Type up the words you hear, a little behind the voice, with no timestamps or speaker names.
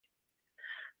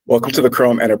Welcome to the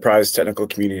Chrome Enterprise Technical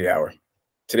Community Hour.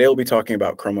 Today we'll be talking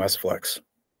about ChromeOS Flex.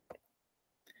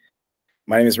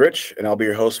 My name is Rich, and I'll be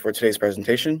your host for today's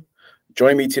presentation.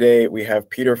 Joining me today, we have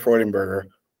Peter Freudenberger,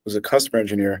 who's a customer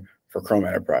engineer for Chrome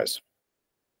Enterprise.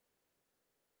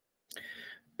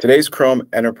 Today's Chrome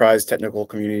Enterprise Technical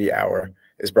Community Hour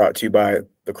is brought to you by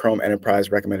the Chrome Enterprise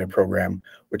Recommended Program,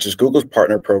 which is Google's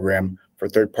partner program for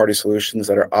third-party solutions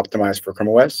that are optimized for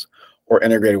ChromeOS or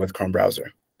integrated with Chrome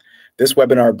browser. This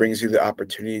webinar brings you the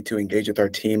opportunity to engage with our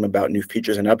team about new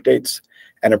features and updates,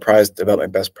 enterprise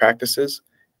development best practices,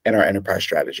 and our enterprise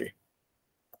strategy.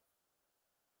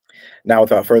 Now,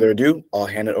 without further ado, I'll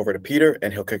hand it over to Peter,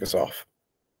 and he'll kick us off.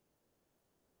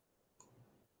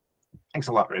 Thanks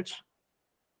a lot, Rich.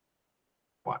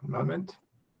 One moment.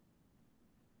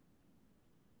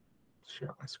 Share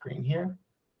my screen here.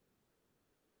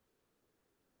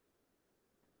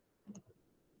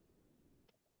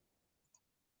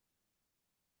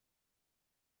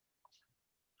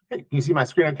 Hey, can you see my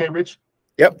screen okay, Rich?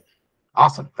 Yep.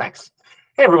 Awesome, thanks.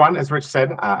 Hey everyone, as Rich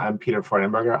said, I'm Peter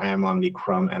Freudenberger. I am on the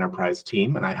Chrome Enterprise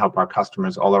team, and I help our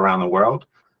customers all around the world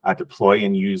deploy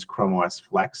and use ChromeOS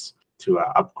Flex to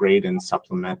upgrade and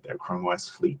supplement their ChromeOS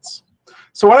fleets.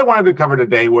 So what I wanted to cover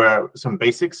today were some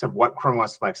basics of what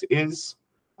ChromeOS Flex is,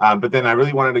 but then I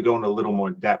really wanted to go into a little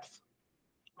more depth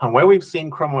on where we've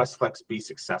seen ChromeOS Flex be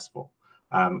successful.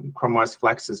 ChromeOS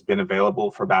Flex has been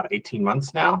available for about 18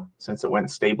 months now, since it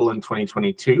went stable in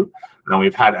 2022. And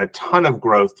we've had a ton of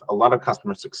growth, a lot of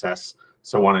customer success,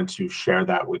 so I wanted to share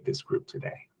that with this group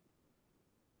today.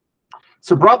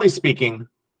 So broadly speaking,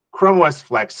 ChromeOS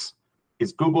Flex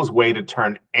is Google's way to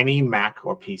turn any Mac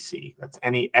or PC, that's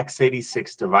any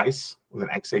x86 device with an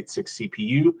x86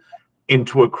 CPU,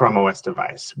 into a ChromeOS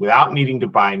device without needing to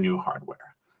buy new hardware.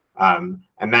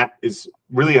 And that is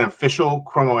really an official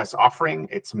ChromeOS offering.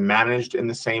 It's managed in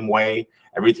the same way.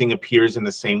 Everything appears in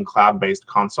the same cloud-based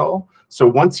console. So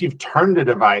once you've turned a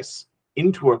device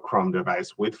into a Chrome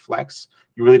device with Flex,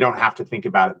 you really don't have to think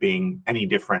about it being any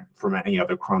different from any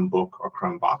other Chromebook or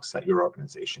Chromebox that your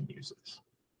organization uses.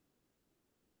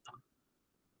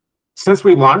 Since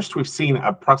we launched, we've seen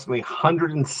approximately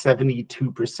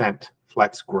 172%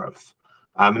 Flex growth.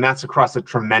 And that's across a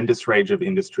tremendous range of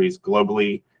industries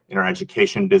globally, in our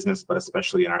education business, but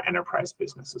especially in our enterprise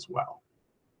business as well.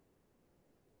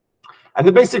 And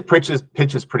the basic pitch is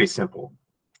pretty simple.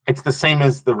 It's the same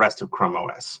as the rest of Chrome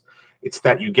OS. It's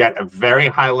that you get a very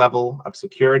high level of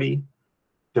security.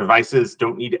 Devices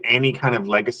don't need any kind of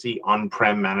legacy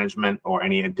on-prem management or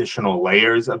any additional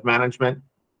layers of management.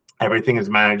 Everything is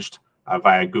managed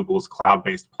via Google's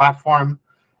cloud-based platform.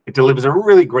 It delivers a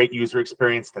really great user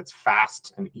experience that's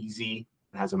fast and easy,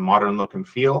 and has a modern look and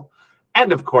feel.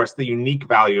 And of course, the unique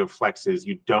value of Flex is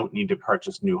you don't need to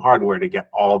purchase new hardware to get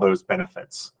all those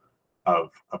benefits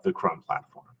of the Chrome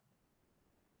platform.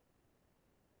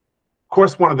 Of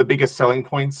course, one of the biggest selling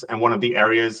points and one of the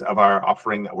areas of our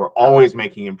offering that we're always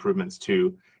making improvements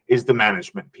to is the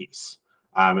management piece.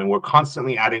 And we're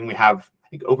constantly adding, we have, I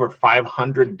think, over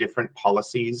 500 different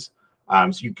policies.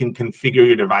 So you can configure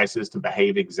your devices to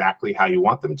behave exactly how you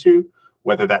want them to,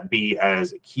 whether that be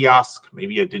as a kiosk,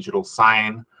 maybe a digital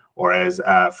sign, or as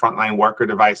a frontline worker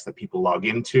device that people log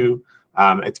into.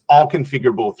 It's all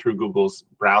configurable through Google's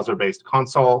browser-based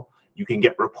console. You can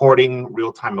get reporting,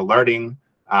 real-time alerting,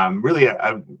 really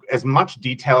as much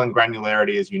detail and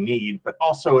granularity as you need, but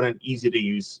also in an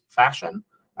easy-to-use fashion.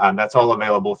 That's all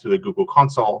available through the Google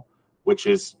console, which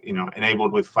is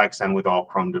enabled with Flex and with all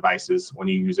Chrome devices when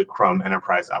you use a Chrome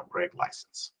Enterprise Upgrade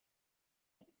license.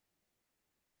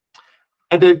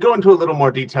 And to go into a little more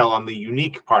detail on the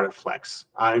unique part of Flex,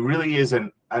 it really is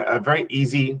a very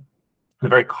easy, a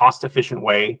very cost-efficient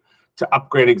way to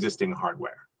upgrade existing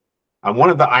hardware. One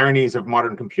of the ironies of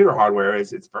modern computer hardware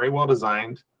is it's very well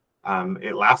designed.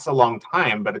 It lasts a long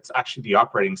time, but it's actually the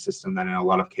operating system that in a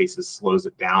lot of cases slows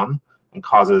it down and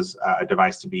causes a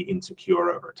device to be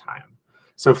insecure over time.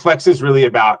 So Flex is really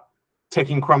about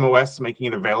taking Chrome OS, making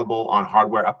it available on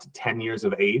hardware up to 10 years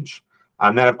of age.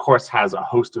 That, of course, has a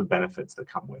host of benefits that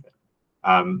come with it.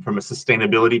 From a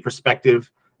sustainability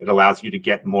perspective, it allows you to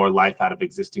get more life out of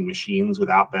existing machines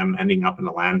without them ending up in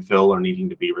a landfill or needing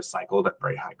to be recycled at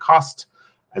very high cost.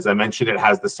 As I mentioned, it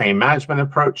has the same management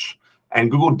approach.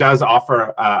 And Google does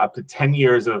offer up to 10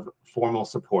 years of formal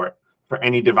support for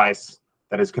any device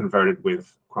that is converted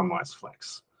with Chrome OS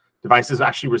Flex. Devices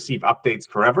actually receive updates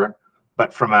forever,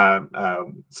 but from a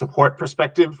support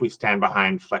perspective, we stand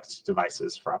behind Flex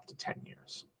devices for up to 10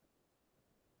 years.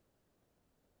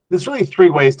 There's really three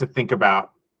ways to think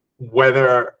about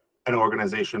whether an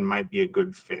organization might be a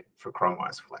good fit for Chrome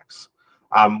OS Flex.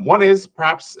 One is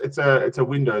perhaps it's a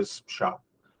Windows shop.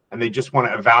 and they just want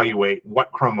to evaluate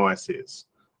what ChromeOS is.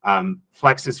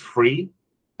 Flex is free.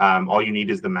 All you need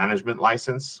is the management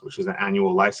license, which is an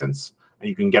annual license, and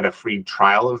you can get a free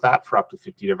trial of that for up to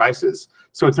 50 devices.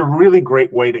 So it's a really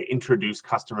great way to introduce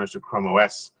customers to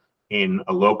ChromeOS in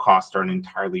a low cost or an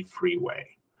entirely free way.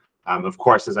 Of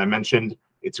course, as I mentioned,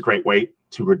 it's a great way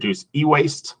to reduce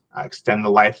e-waste, extend the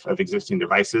life of existing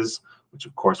devices, which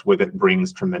of course with it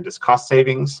brings tremendous cost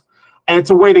savings. And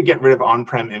it's a way to get rid of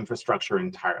on-prem infrastructure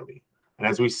entirely. And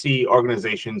as we see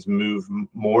organizations move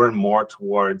more and more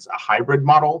towards a hybrid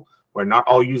model, where not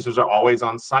all users are always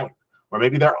on site, or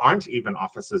maybe there aren't even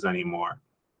offices anymore.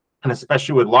 And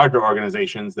especially with larger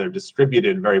organizations, they're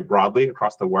distributed very broadly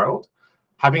across the world.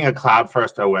 Having a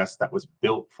cloud-first OS that was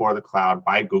built for the cloud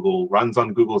by Google, runs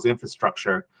on Google's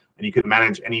infrastructure, and you can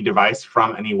manage any device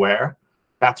from anywhere,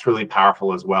 that's really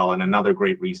powerful as well, and another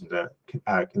great reason to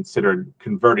consider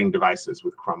converting devices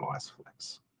with ChromeOS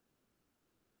Flex.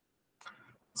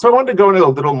 So I wanted to go into a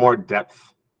little more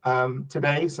depth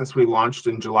today, since we launched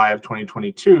in July of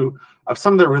 2022, of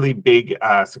some of the really big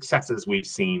successes we've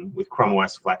seen with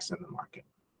ChromeOS Flex in the market.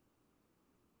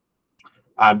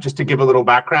 Just to give a little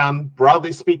background,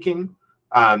 broadly speaking,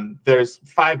 there's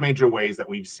 5 major ways that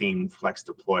we've seen Flex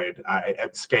deployed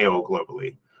at scale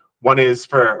globally. One is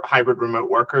for hybrid remote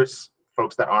workers,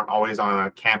 folks that aren't always on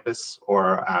a campus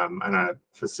or in a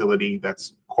facility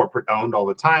that's corporate owned all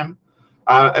the time.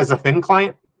 As a thin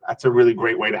client, that's a really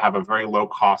great way to have a very low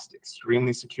cost,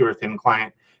 extremely secure thin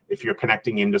client. If you're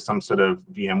connecting into some sort of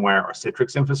VMware or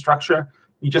Citrix infrastructure,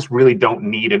 you just really don't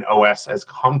need an OS as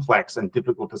complex and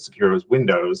difficult to secure as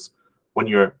Windows when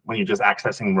you're just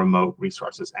accessing remote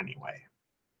resources anyway.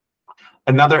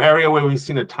 Another area where we've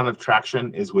seen a ton of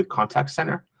traction is with contact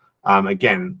center.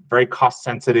 Again, very cost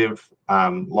sensitive,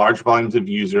 large volumes of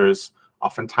users,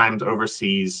 oftentimes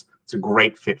overseas. It's a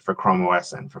great fit for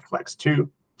ChromeOS and for Flex too.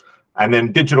 And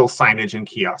then digital signage and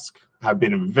kiosk have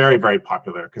been very, very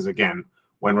popular because, again,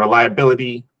 when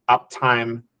reliability,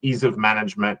 uptime, ease of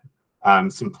management,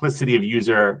 simplicity of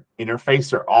user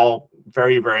interface are all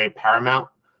very, very paramount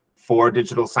for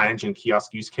digital signage and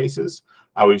kiosk use cases,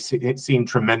 we've seen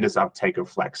tremendous uptake of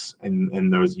Flex in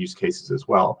those use cases as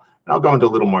well. And I'll go into a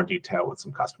little more detail with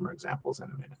some customer examples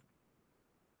in a minute.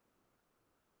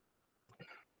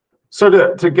 So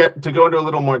to go into a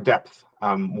little more depth,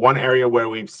 one area where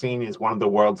we've seen is one of the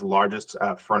world's largest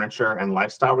furniture and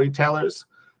lifestyle retailers.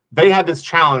 They had this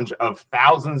challenge of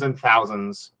thousands and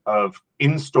thousands of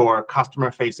in-store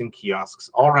customer-facing kiosks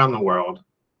all around the world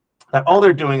that all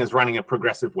they're doing is running a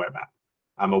progressive web app,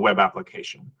 a web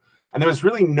application. And there was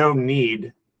really no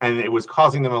need, and it was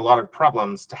causing them a lot of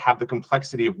problems to have the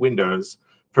complexity of Windows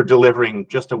for delivering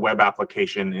just a web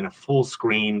application in a full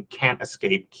screen, can't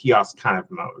escape kiosk kind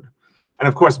of mode. And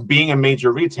of course, being a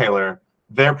major retailer,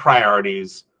 their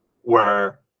priorities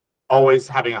were always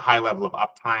having a high level of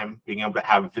uptime, being able to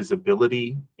have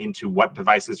visibility into what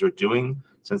devices are doing,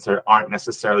 since there aren't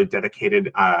necessarily dedicated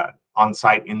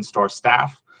on-site in-store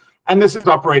staff. And this is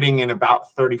operating in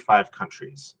about 35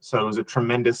 countries. So it was a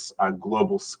tremendous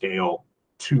global scale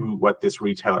to what this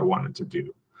retailer wanted to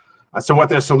do. So what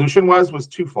their solution was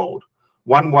twofold.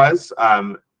 One was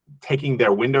taking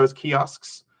their Windows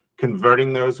kiosks,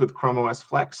 converting those with ChromeOS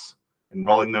Flex, and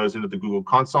rolling those into the Google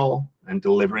console and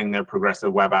delivering their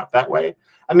progressive web app that way.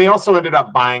 And they also ended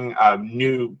up buying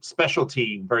new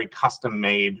specialty, very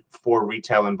custom-made for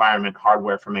retail environment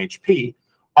hardware from HP,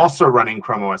 also running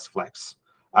ChromeOS Flex,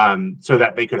 so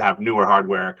that they could have newer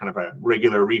hardware, kind of a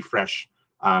regular refresh,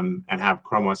 and have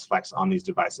ChromeOS Flex on these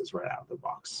devices right out of the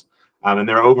box. And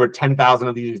there are over 10,000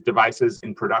 of these devices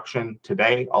in production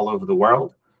today all over the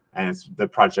world, and the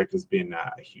project has been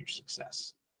a huge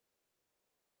success.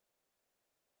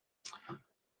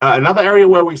 Another area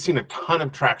where we've seen a ton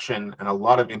of traction and a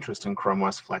lot of interest in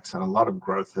ChromeOS Flex and a lot of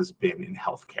growth has been in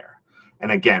healthcare.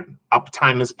 And again,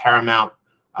 uptime is paramount.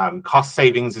 Cost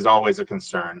savings is always a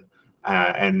concern.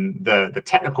 And the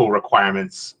technical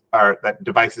requirements are that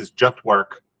devices just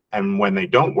work. And when they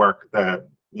don't work,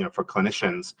 for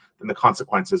clinicians, then the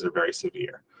consequences are very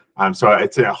severe. So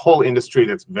it's a whole industry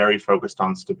that's very focused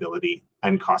on stability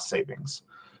and cost savings.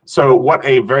 So what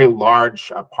a very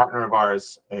large partner of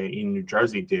ours in New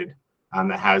Jersey did,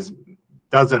 that has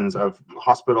dozens of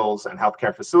hospitals and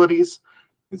healthcare facilities,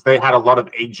 is they had a lot of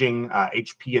aging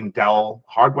HP and Dell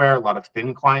hardware, a lot of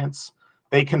thin clients.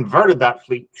 They converted that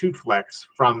fleet to Flex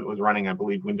from, it was running, I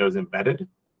believe, Windows embedded.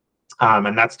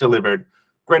 And that's delivered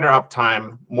greater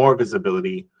uptime, more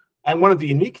visibility. And one of the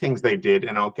unique things they did,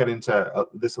 and I'll get into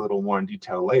this a little more in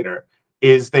detail later,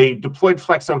 is they deployed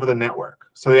Flex over the network.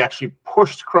 So they actually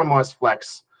pushed ChromeOS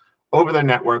Flex over their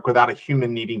network without a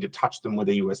human needing to touch them with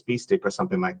a USB stick or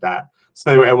something like that. So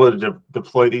they were able to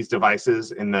deploy these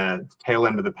devices in the tail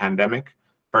end of the pandemic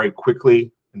very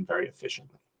quickly and very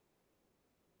efficiently.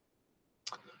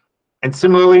 And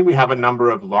similarly, we have a number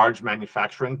of large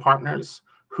manufacturing partners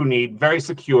who need very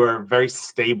secure, very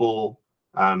stable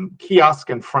kiosk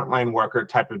and frontline worker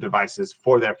type of devices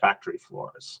for their factory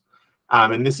floors.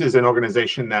 And this is an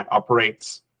organization that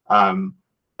operates on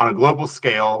a global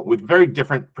scale with very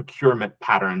different procurement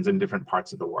patterns in different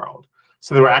parts of the world.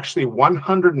 So there were actually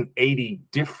 180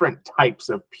 different types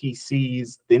of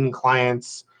PCs, thin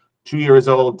clients, 2 years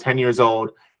old, 10 years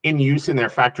old, in use in their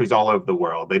factories all over the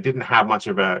world. They didn't have much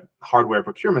of a hardware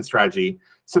procurement strategy,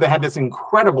 so they had this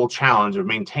incredible challenge of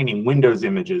maintaining Windows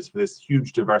images for this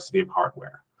huge diversity of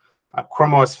hardware.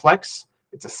 ChromeOS Flex,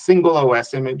 it's a single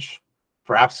OS image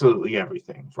for absolutely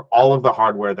everything, for all of the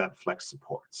hardware that Flex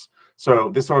supports. So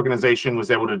this organization was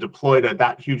able to deploy to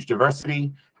that huge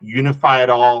diversity, unify it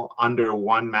all under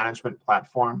one management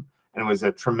platform, and it was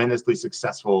a tremendously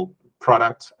successful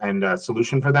product and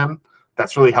solution for them.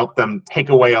 That's really helped them take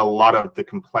away a lot of the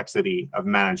complexity of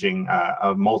managing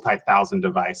a multi-thousand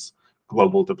device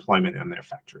global deployment in their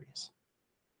factories.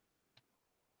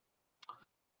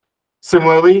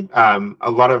 Similarly, a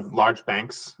lot of large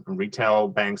banks, retail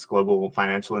banks, global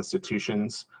financial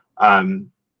institutions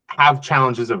have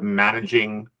challenges of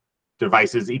managing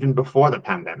devices even before the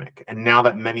pandemic. And now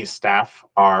that many staff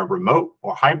are remote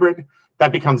or hybrid,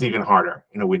 that becomes even harder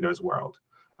in a Windows world.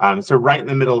 So right in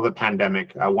the middle of the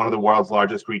pandemic, one of the world's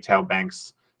largest retail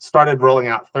banks started rolling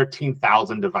out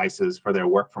 13,000 devices for their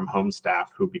work from home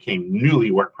staff who became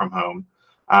newly work from home.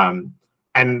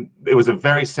 And it was a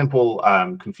very simple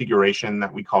configuration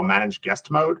that we call managed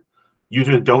guest mode.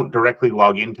 Users don't directly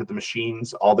log into the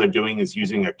machines. All they're doing is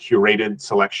using a curated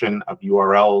selection of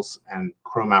URLs and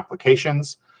Chrome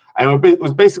applications. And it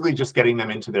was basically just getting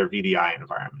them into their VDI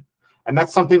environment. And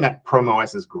that's something that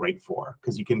ChromeOS is great for,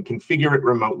 because you can configure it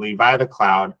remotely via the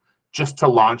cloud just to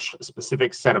launch a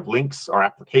specific set of links or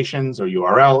applications or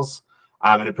URLs.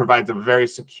 And it provides a very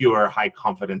secure, high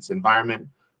confidence environment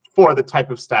for the type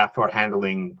of staff who are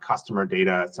handling customer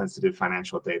data, sensitive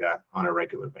financial data on a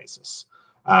regular basis.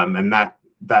 And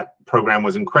that program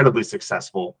was incredibly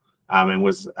successful and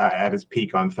was at its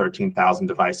peak on 13,000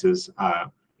 devices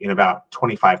in about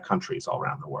 25 countries all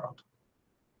around the world.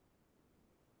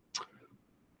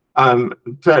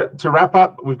 To wrap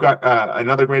up, we've got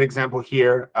another great example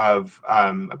here of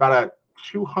about a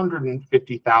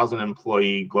 250,000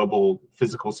 employee global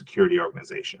physical security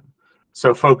organization.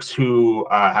 So folks who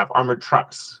have armored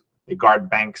trucks, they guard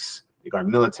banks, they guard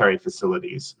military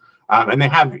facilities, and they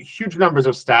have huge numbers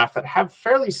of staff that have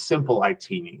fairly simple IT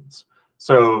needs.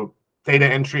 So data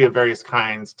entry of various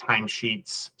kinds,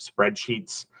 timesheets,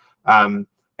 spreadsheets.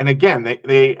 And again,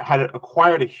 they had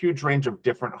acquired a huge range of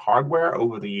different hardware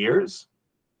over the years.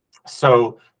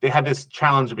 So they had this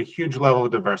challenge of a huge level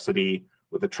of diversity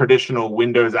with a traditional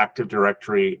Windows Active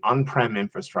Directory on-prem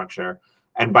infrastructure.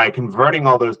 And by converting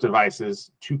all those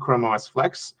devices to ChromeOS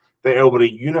Flex, they're able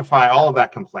to unify all of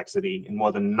that complexity in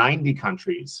more than 90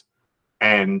 countries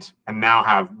and now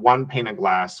have one pane of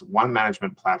glass, one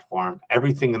management platform,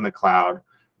 everything in the cloud,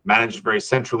 managed very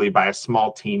centrally by a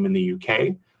small team in the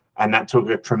UK. And that took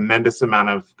a tremendous amount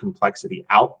of complexity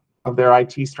out of their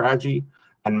IT strategy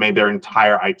and made their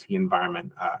entire IT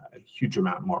environment a huge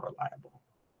amount more reliable.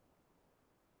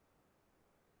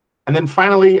 And then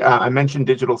finally, I mentioned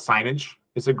digital signage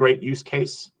is a great use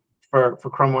case for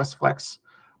ChromeOS Flex.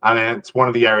 And it's one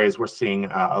of the areas we're seeing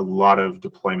a lot of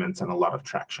deployments and a lot of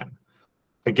traction.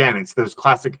 Again, it's those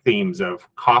classic themes of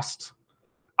cost,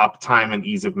 uptime, and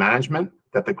ease of management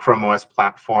that the ChromeOS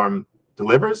platform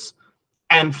delivers.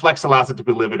 And Flex allows it to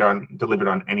be delivered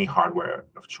on any hardware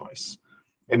of choice.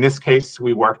 In this case,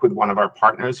 we worked with one of our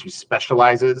partners who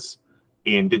specializes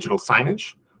in digital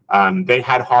signage. They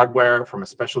had hardware from a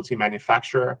specialty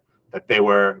manufacturer that they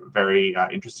were very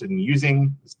interested in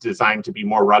using. It's designed to be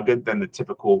more rugged than the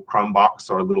typical Chrome box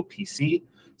or a little PC.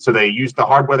 So they used the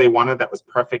hardware they wanted that was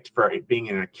perfect for it being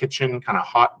in a kitchen, kind of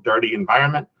hot, dirty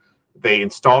environment. They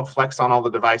installed Flex on all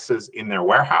the devices in their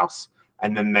warehouse.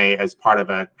 And then they, as part of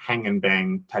a hang and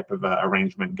bang type of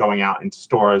arrangement, going out into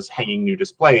stores, hanging new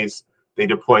displays, they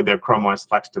deployed their ChromeOS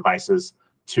Flex devices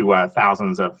to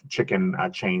thousands of chicken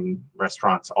chain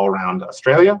restaurants all around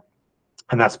Australia.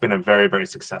 And that's been a very, very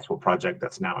successful project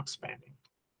that's now expanding.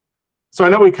 So I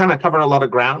know we kind of covered a lot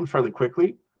of ground fairly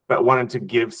quickly, but wanted to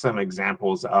give some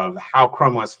examples of how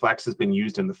ChromeOS Flex has been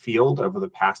used in the field over the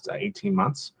past 18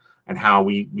 months and how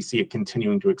we see it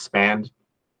continuing to expand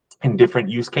in different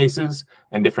use cases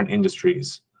and different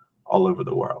industries all over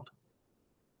the world.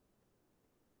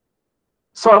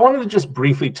 So I wanted to just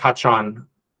briefly touch on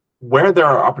where there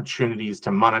are opportunities to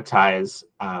monetize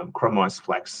ChromeOS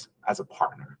Flex as a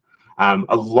partner.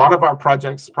 A lot of our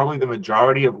projects, probably the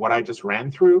majority of what I just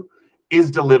ran through,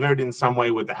 is delivered in some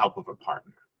way with the help of a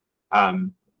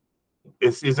partner.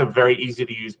 This is a very easy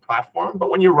to use platform,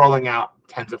 but when you're rolling out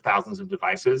tens of thousands of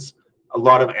devices, a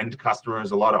lot of end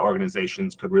customers, a lot of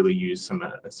organizations could really use some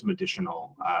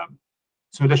additional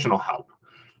help.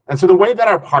 And so the way that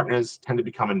our partners tend to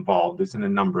become involved is in a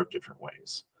number of different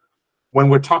ways. When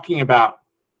we're talking about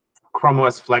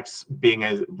ChromeOS Flex being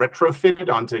retrofitted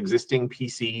onto existing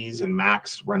PCs and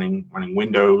Macs running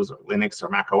Windows or Linux or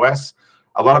Mac OS,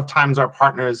 a lot of times our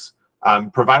partners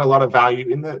provide a lot of value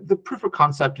in the proof of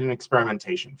concept and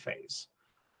experimentation phase.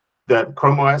 The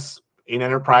ChromeOS in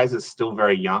enterprise is still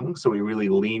very young, so we really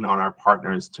lean on our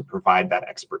partners to provide that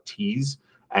expertise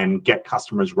and get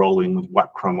customers rolling with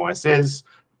what ChromeOS is,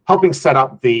 helping set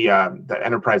up the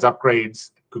enterprise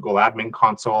upgrades, Google Admin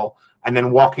Console, and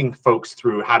then walking folks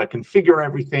through how to configure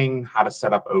everything, how to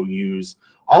set up OUs.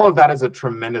 All of that is a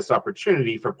tremendous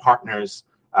opportunity for partners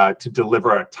to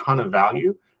deliver a ton of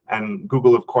value. And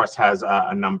Google, of course, has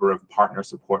a number of partner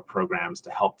support programs to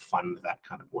help fund that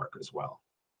kind of work as well.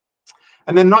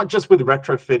 And then not just with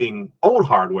retrofitting old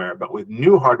hardware, but with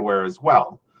new hardware as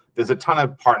well. There's a ton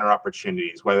of partner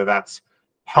opportunities, whether that's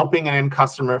helping an end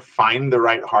customer find the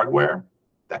right hardware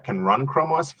that can run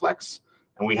ChromeOS Flex.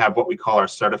 And we have what we call our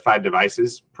Certified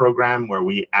Devices program, where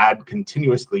we add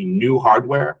continuously new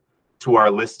hardware to our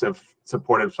list of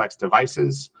supported Flex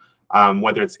devices,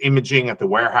 whether it's imaging at the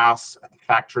warehouse, at the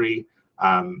factory,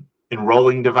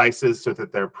 enrolling devices so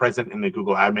that they're present in the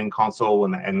Google Admin Console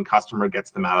when the end customer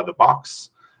gets them out of the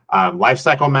box,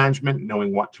 lifecycle management,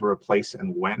 knowing what to replace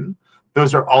and when.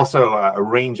 Those are also a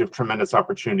range of tremendous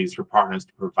opportunities for partners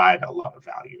to provide a lot of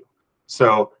value.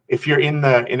 So if you're in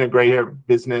the integrator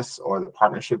business or the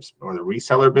partnerships or the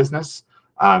reseller business,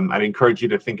 I'd encourage you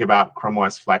to think about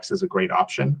ChromeOS Flex as a great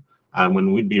option.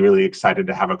 When we'd be really excited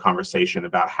to have a conversation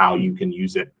about how you can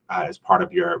use it as part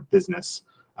of your business,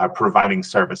 providing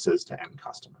services to end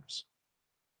customers.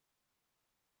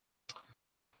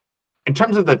 In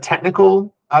terms of the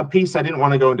technical piece, I didn't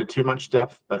want to go into too much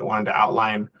depth, but I wanted to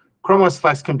outline ChromeOS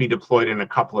Flex can be deployed in a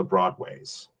couple of broad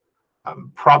ways.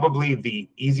 Probably the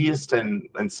easiest and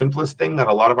simplest thing that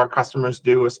a lot of our customers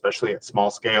do, especially at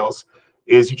small scales,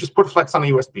 is you just put Flex on a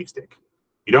USB stick.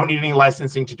 You don't need any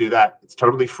licensing to do that. It's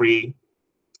totally free.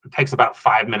 It takes about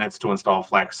 5 minutes to install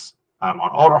Flex on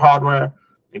older hardware,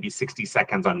 maybe 60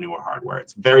 seconds on newer hardware.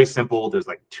 It's very simple. There's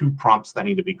like 2 prompts that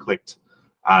need to be clicked.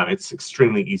 It's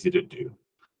extremely easy to do.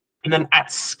 And then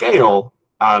at scale,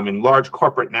 in large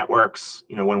corporate networks,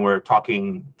 when we're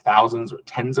talking thousands or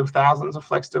tens of thousands of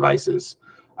Flex devices,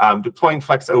 deploying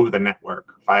Flex over the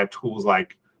network via tools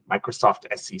like Microsoft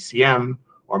SCCM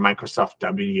or Microsoft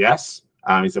WDS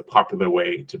is a popular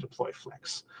way to deploy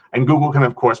Flex. And Google can,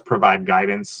 of course, provide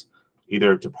guidance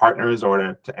either to partners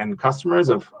or to end customers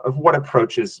of what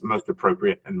approach is most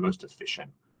appropriate and most efficient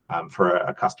for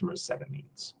a customer's set of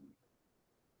needs.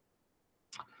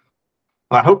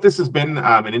 Well, I hope this has been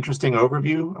an interesting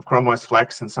overview of ChromeOS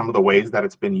Flex and some of the ways that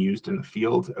it's been used in the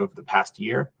field over the past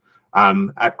year.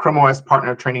 At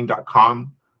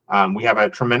chromeospartnertraining.com, we have a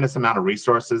tremendous amount of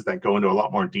resources that go into a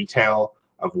lot more detail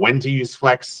of when to use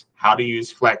Flex, how to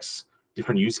use Flex,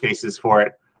 different use cases for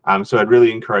it. So I'd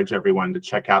really encourage everyone to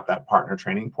check out that partner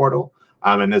training portal.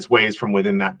 And there's ways from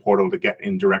within that portal to get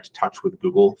in direct touch with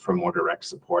Google for more direct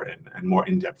support and more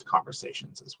in-depth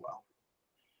conversations as well.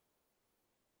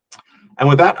 And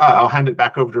with that, I'll hand it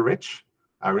back over to Rich.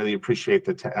 I really appreciate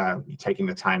you taking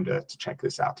the time to check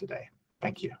this out today.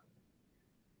 Thank you.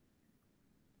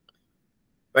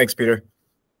 Thanks, Peter.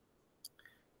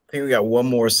 I think we got one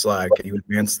more slide. Can you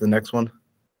advance to the next one?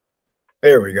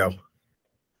 There we go.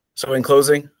 So in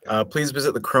closing, please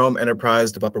visit the Chrome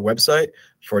Enterprise Developer website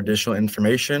for additional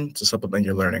information to supplement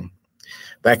your learning.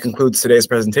 That concludes today's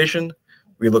presentation.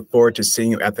 We look forward to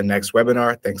seeing you at the next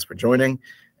webinar. Thanks for joining,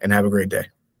 and have a great day.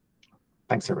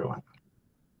 Thanks, everyone.